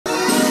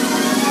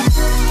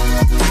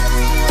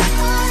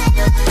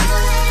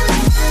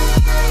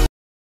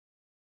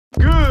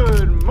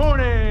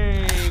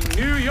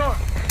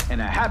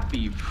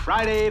happy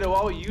Friday to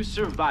all you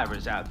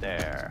survivors out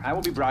there. I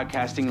will be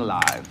broadcasting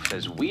live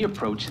as we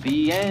approach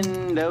the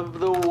end of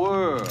the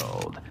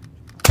world.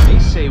 They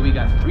say we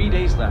got 3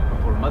 days left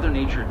before Mother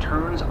Nature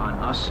turns on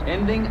us,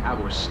 ending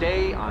our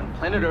stay on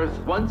planet Earth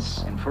once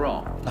and for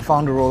all. I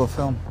found a roll of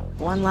film.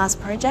 One last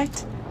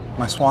project?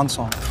 My swan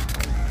song.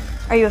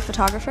 Are you a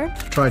photographer?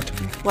 Tried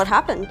to be. What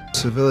happened?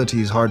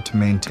 Civility is hard to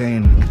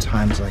maintain in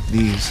times like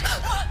these.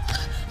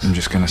 I'm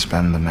just gonna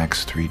spend the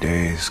next 3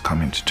 days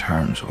coming to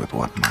terms with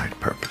what my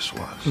purpose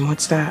was.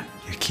 What's that?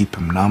 You keep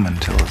him numb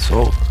until it's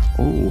over.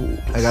 Ooh.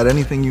 I got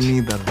anything you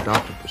need that the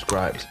doctor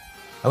prescribes.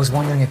 I was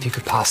wondering if you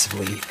could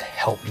possibly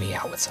help me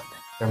out with something.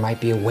 There might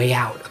be a way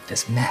out of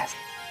this mess.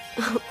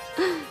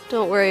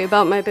 Don't worry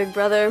about my big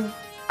brother.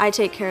 I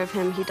take care of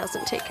him, he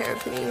doesn't take care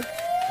of me.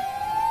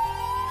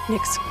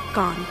 Nick's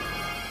gone.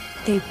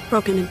 They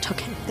broke in and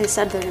took him. They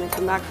said they're gonna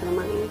come back for the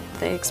money.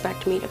 They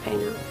expect me to pay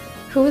now.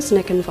 Who is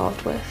Nick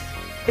involved with?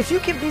 If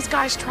you give these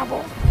guys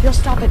trouble, they'll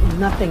stop at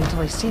nothing until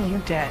they see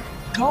you dead.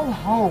 Go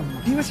home.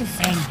 Be with your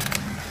family.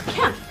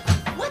 Ken,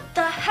 what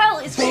the hell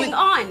is going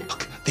on?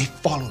 Look, they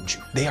followed you.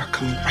 They are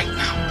coming right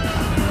now.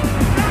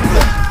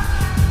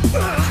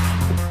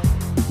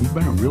 You've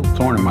been a real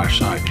thorn in my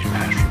side these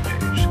past few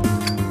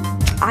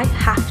days. I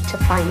have to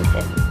find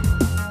him.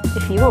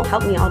 If you won't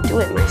help me, I'll do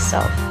it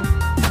myself.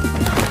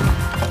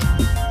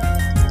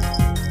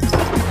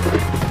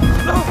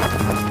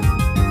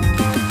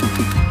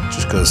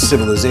 Just because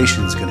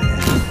civilization's gonna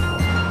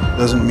end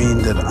doesn't mean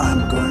that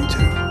I'm going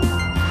to.